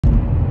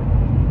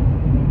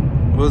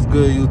What's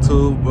good,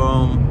 YouTube?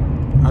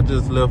 I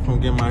just left from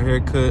getting my hair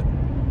cut.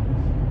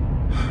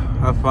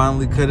 I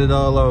finally cut it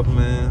all off,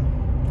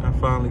 man. I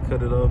finally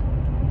cut it off.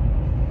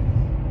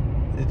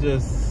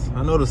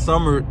 I know the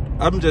summer,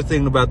 I'm just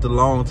thinking about the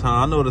long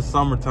time. I know the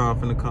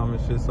summertime finna come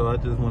and shit, so I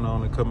just went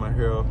on and cut my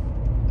hair off.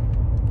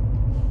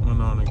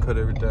 Went on and cut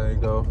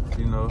everything off,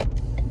 you know.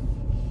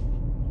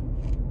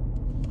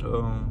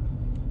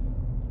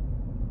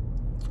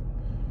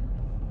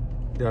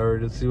 Y'all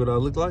ready to see what I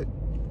look like?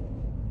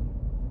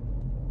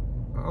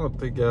 I don't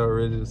think y'all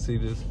ready to see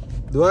this.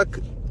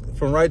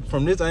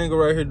 From this angle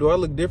right here, do I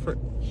look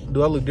different?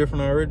 Do I look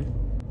different already?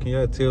 Can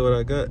y'all tell what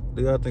I got?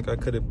 Do y'all think I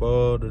cut it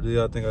bald, or do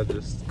y'all think I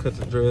just cut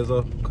the dreads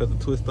off, cut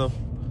the twist off?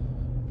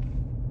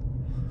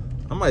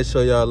 I might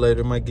show y'all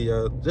later. Might get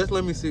y'all. Just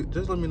let me see.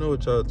 Just let me know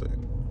what y'all think.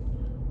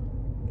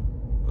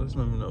 Just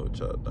let me know what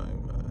y'all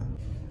think, man.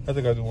 I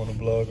think I just want to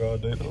vlog all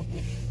day though.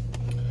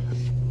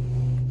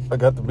 I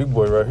got the big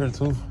boy right here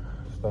too.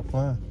 Stop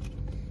playing.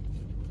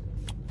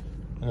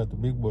 I got the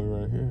big boy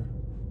right here.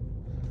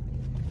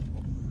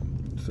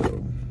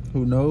 So,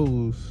 who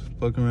knows?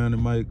 Fucking around, it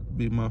might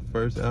be my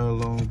first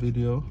hour-long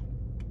video.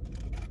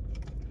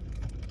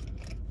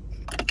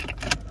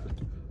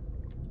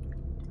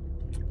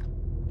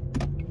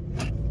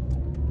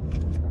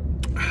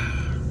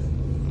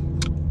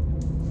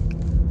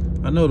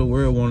 I know the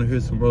world want to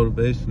hear some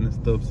motivation and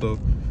stuff, so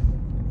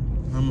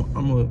I'm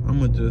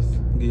gonna just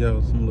give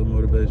y'all some little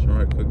motivation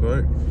right quick, all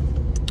right?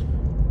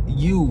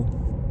 You,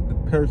 the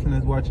person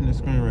that's watching the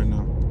screen right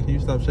now, can you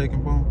stop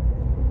shaking, phone?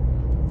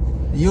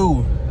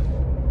 You,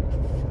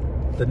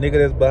 the nigga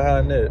that's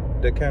behind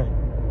the camera.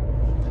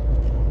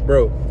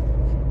 Bro,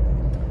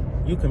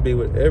 you can be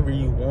whatever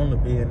you want to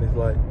be in this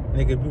life.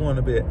 Nigga, if you want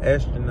to be an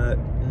astronaut,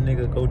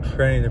 nigga, go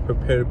train and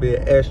prepare to be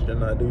an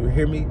astronaut. Do you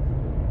hear me?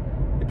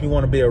 If you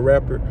want to be a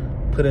rapper,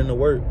 put in the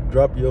work.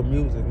 Drop your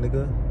music,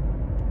 nigga.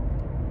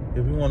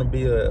 If you want to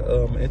be a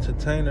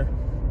entertainer,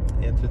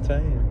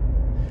 entertain.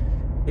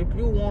 If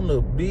you want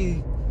to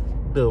be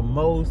if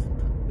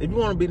you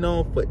want to be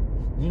known for,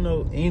 you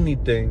know,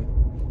 anything,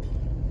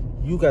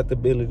 you got the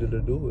ability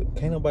to do it.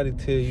 Can't nobody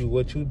tell you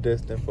what you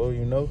destined for,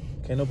 you know?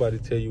 Can't nobody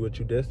tell you what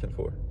you destined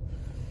for.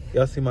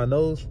 Y'all see my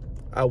nose?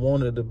 I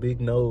wanted a big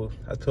nose.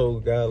 I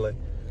told God, like,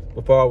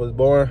 before I was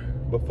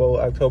born, before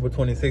October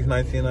 26,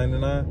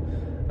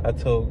 1999, I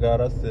told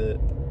God, I said,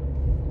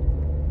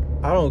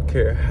 I don't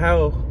care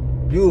how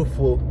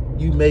beautiful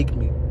you make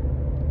me,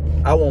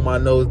 I want my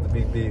nose to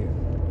be big.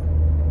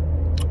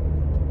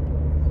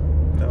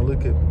 Now look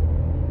at me.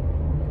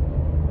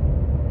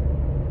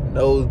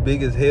 Nose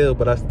big as hell,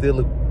 but I still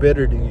look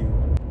better than you.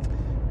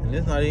 And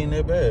it's not even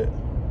that bad.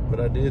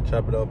 But I did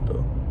chop it off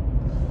though.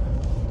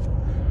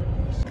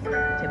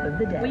 Tip of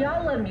the day. We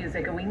all love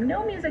music, and we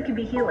know music can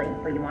be healing.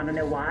 But you want to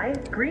know why?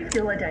 Grief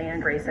doula Diane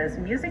Gray says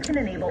music can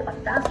enable a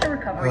faster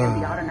recovery of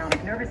the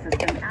autonomic nervous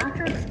system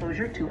after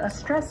exposure to a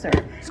stressor.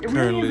 It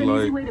really is an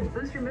easy way to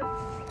boost your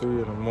mood. 3 in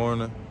the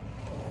morning.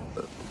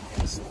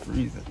 It's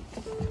freezing.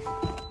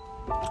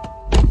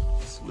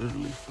 It's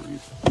literally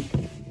freezing.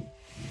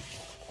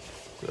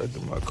 I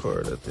get my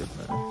card at that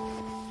man.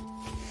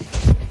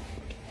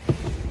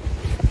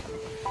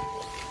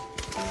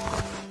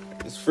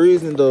 It's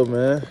freezing though,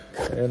 man.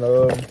 And I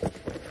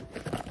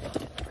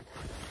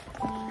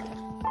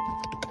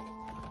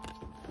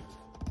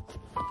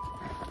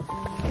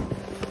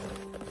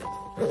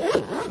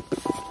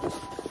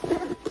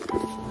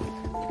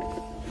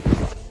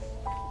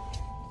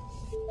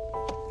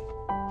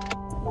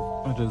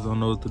just don't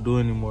know what to do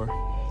anymore.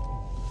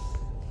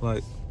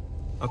 Like,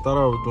 I thought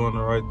I was doing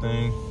the right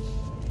thing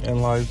in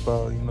life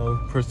by, you know,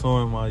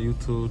 pursuing my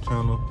YouTube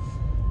channel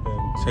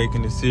and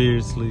taking it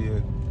seriously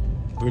and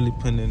really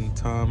putting in the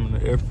time and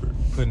the effort,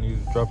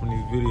 dropping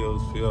these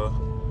videos for y'all.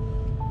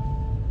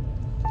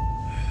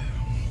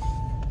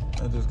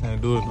 I just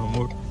can't do it no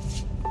more.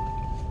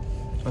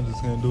 I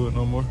just can't do it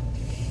no more.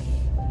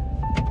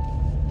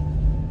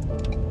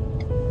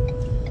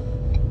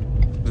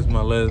 This is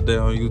my last day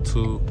on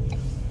YouTube.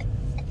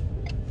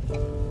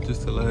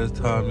 Just the last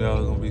time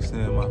y'all gonna be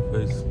seeing my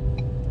face.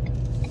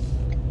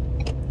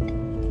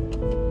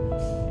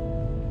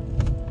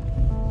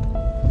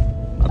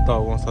 I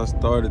thought once I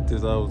started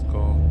this, I was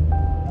gonna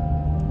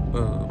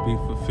be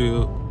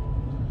fulfilled.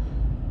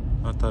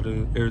 I thought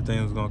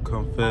everything was gonna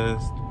come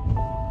fast.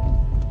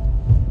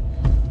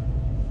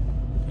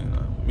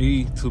 And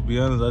me, to be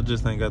honest, I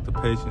just ain't got the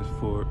patience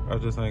for it. I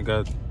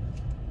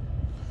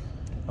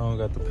don't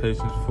got the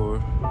patience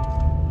for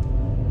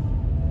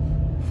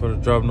to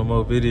drop no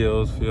more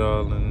videos for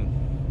y'all, and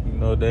you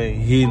know they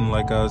ain't hitting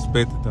like I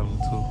expected them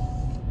to.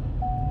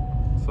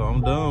 So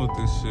I'm done with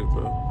this shit,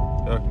 bro.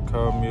 Y'all can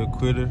call me a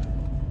quitter,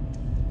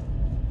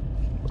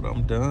 but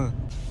I'm done.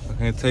 I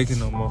can't take it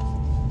no more.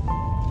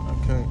 I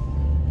can't.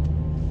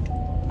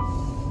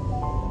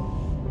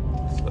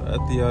 So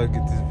after y'all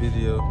get this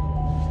video,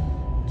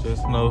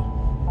 just know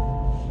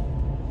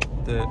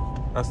that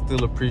I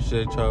still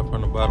appreciate y'all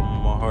from the bottom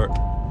of my heart.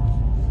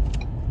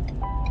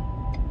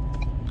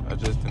 I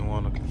just didn't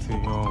want to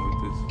continue on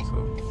with this, so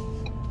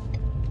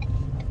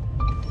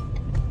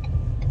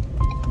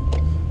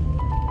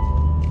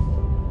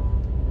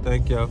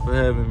Thank y'all for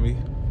having me.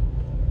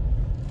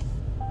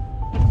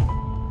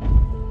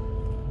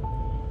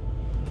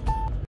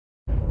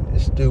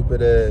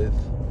 Stupid ass.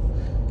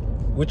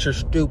 With your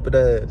stupid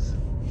ass.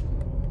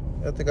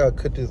 I think I'll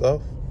cut this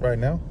off right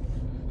now.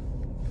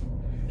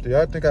 Do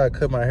y'all think I'll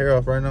cut my hair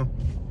off right now?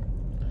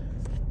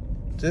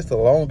 Just the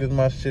longest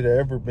my shit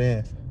ever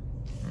been.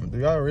 Do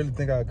y'all really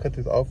think I'll cut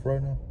this off right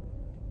now?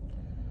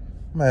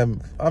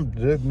 Man, I'm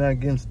just not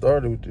getting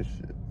started with this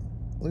shit.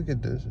 Look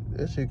at this.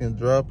 That shit can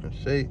drop and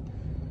shake.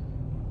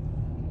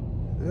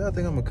 Do y'all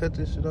think I'm gonna cut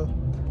this shit off?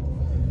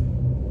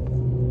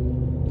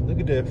 Look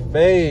at that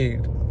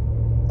fade.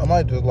 I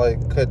might just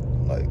like cut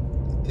like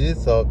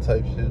this off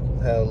type shit.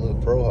 Have a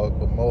little pro hawk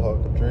or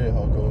mohawk or dread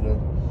hawk or whatever.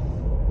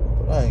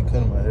 But I ain't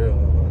cutting my hair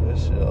off. That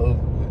shit over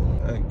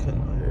with. I ain't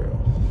cutting my hair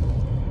off.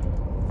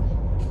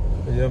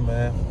 But yeah,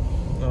 man.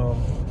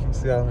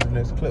 See y'all in the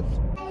next clip.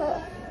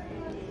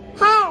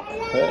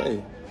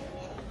 Hey.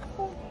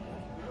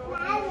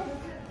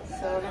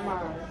 So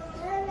tomorrow.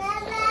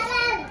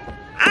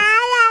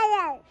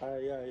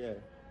 Yeah.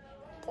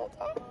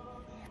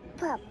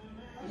 Pop.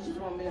 You just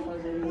want me to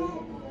hold your knee?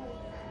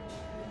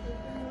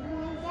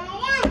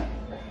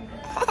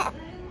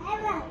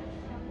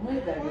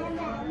 Wait, baby.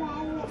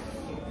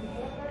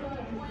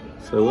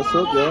 Say what's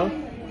up, y'all?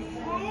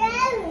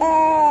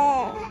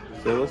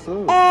 Say what's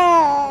up?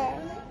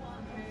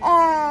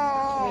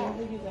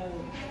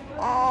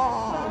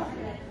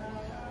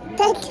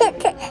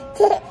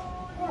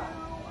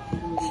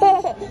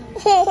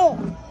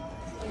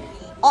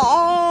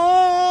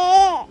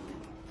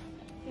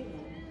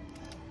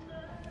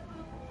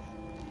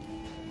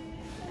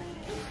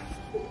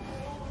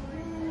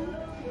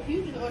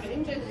 You just order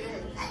him just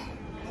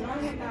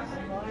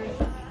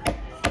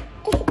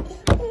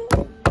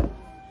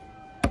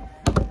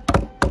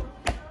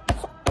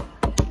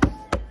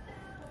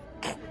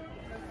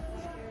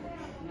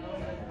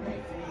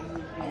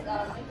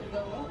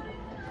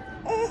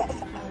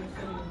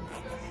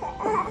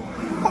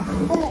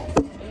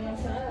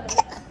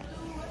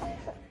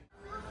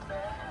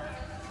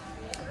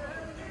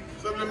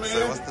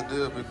Say what's the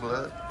deal, big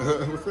blood?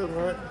 What's up,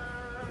 man?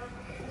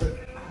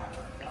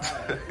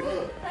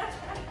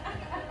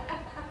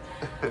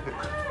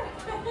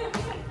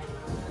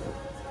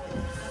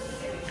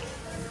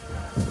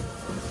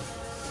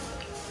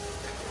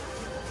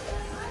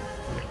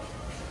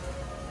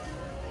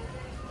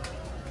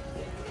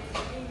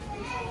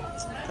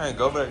 Can't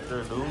go back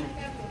there, dude.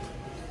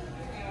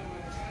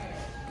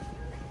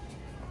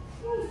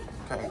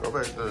 Can't go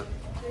back there.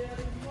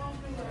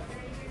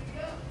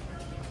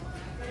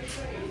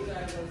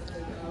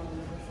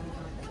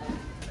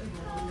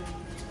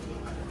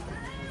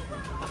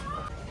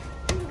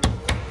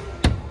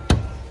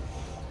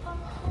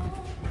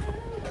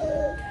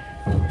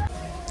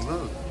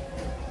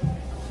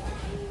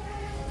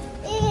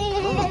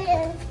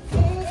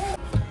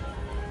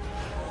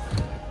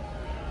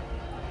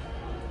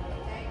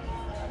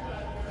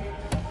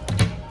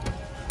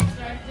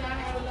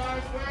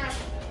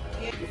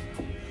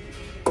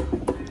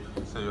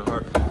 Say your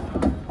heart.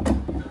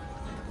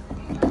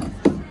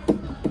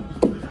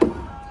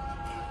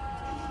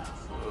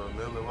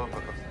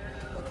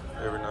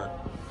 Every night.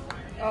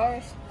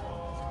 ours.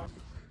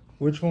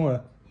 Which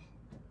one?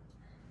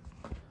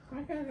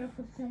 I gotta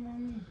put some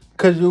on me.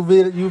 Cause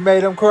you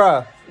made him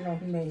cry. No,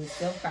 he made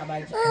himself cry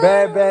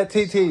by Bad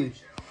TT.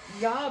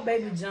 Y'all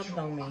baby jumped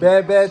on me.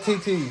 Bad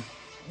TT.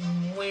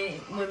 When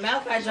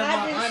Malachi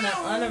jumped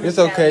on Anna It's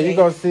okay. You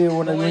gonna see it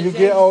when you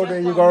get older.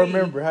 You gonna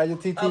remember how your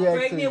TT a acts to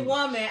pregnant you.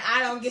 woman,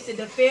 I don't get to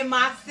defend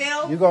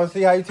myself. You gonna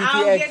see how your TT I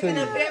don't acts get to to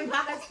you. defend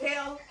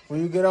myself.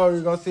 When you get older,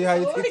 you gonna see how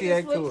your Ooh, he TT just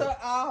acts to flipped it. her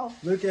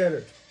off. Look at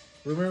it.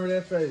 Remember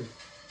that face.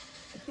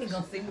 He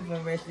gonna see me for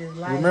the rest of his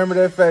life. Remember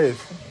that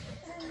face.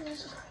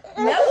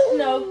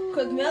 No,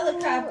 because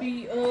Malachi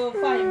be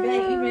fighting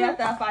back even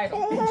after I fight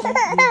him.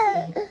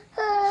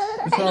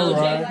 It's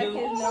alright.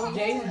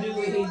 James do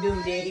what he do,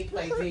 then he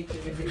play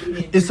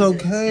victim. It's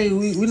okay.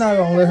 We not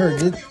gonna let her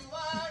get.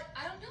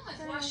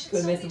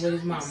 Because messing with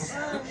his mama.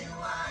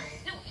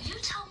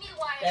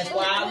 That's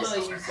why I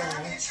love you, son.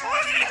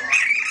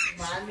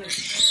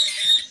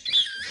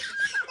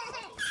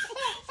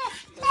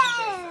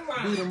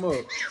 Beat him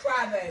up.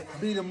 Cry, baby.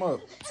 Beat him up.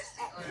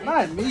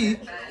 Not me.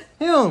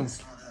 Him.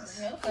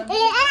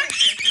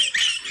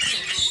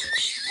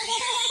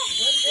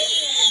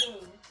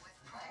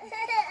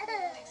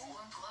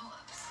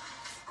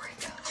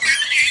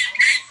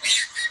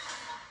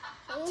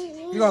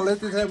 You gonna let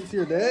this happen to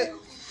your dad?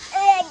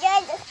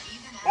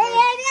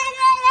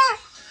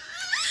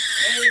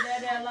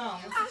 That long.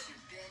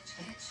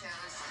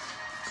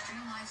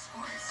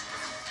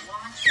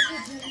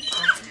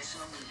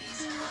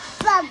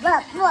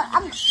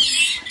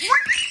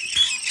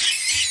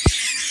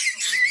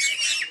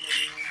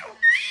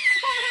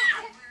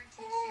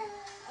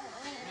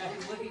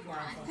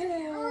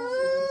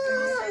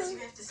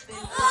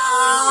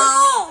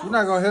 You're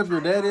not gonna help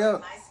your daddy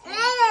out?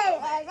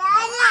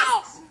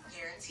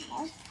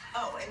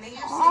 Oh, and they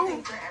have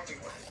something for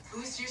everyone.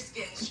 Boost your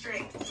skin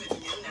strength with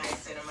new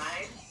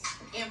niacinamide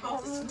and